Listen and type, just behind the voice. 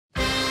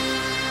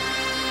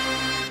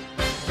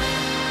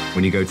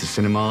When you go to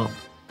cinema,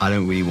 I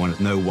don't really want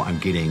to know what I'm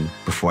getting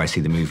before I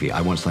see the movie. I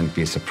want something to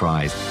be a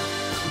surprise.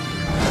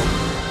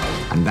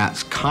 And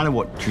that's kind of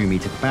what drew me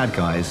to The Bad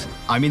Guys.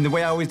 I mean, the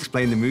way I always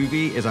explain the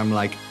movie is I'm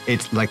like,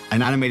 it's like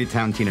an animated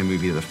Tarantino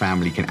movie that the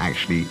family can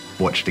actually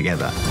watch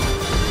together.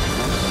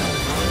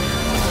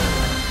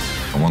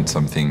 I want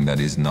something that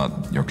is not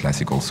your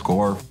classical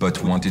score,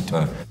 but wanted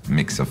a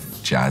mix of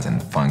jazz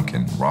and funk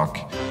and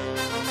rock.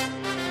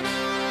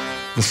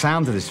 The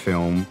sound of this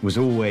film was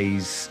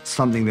always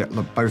something that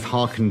both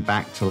harkened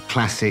back to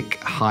classic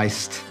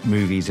heist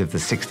movies of the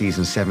 60s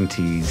and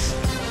 70s,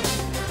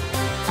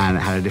 and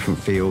it had a different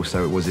feel,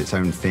 so it was its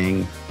own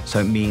thing. So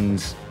it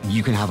means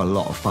you can have a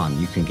lot of fun.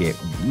 You can get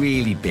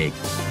really big.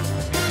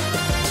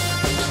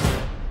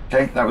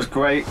 Okay, that was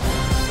great.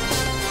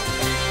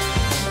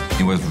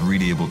 He was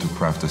really able to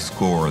craft a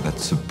score that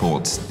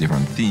supports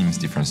different themes,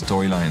 different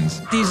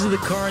storylines. These are the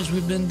cards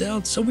we've been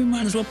dealt, so we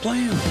might as well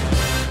play them.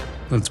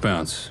 Let's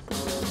bounce.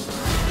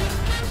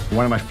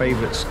 One of my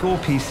favorite score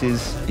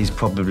pieces is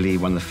probably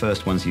one of the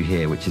first ones you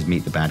hear, which is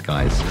Meet the Bad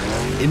Guys.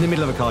 In the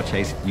middle of a car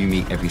chase, you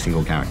meet every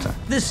single character.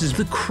 This is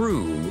the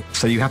crew.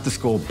 So you have to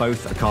score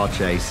both a car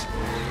chase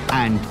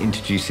and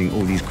introducing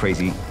all these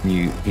crazy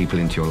new people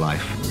into your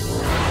life.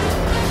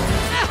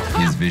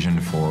 His vision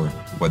for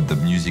what the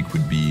music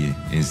would be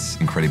is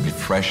incredibly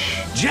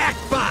fresh.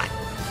 Jackpot!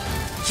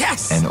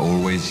 Yes! And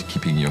always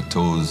keeping your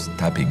toes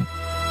tapping.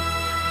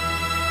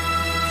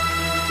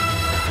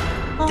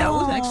 That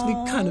was actually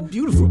kind of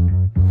beautiful.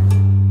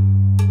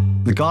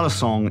 The Gala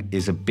song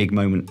is a big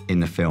moment in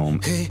the film.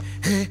 Hey,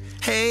 hey,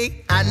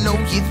 hey, I know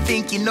you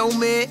think you know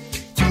me.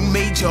 You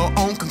made your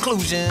own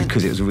conclusion.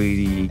 Because it was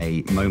really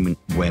a moment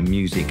where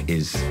music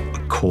is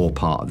a core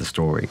part of the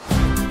story.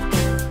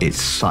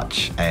 It's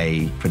such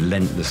a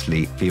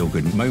relentlessly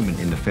feel-good moment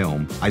in the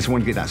film. I just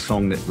want to get that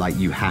song that like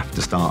you have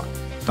to start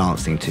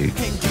dancing to. And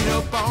get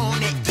up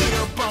on it, get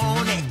up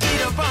on it,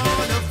 get up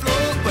on the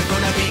floor. We're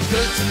gonna be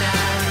good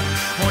tonight.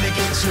 Wanna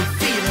get you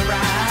feeling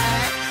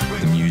right.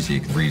 The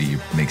music really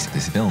makes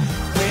this film.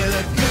 We're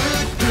the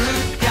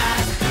good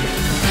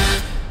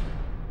guys.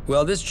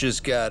 Well, this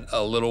just got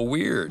a little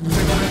weird. We're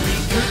gonna be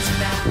good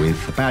tonight.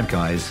 With The Bad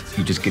Guys,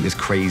 you just get this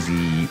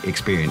crazy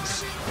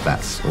experience.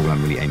 That's all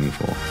I'm really aiming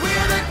for.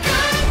 We're the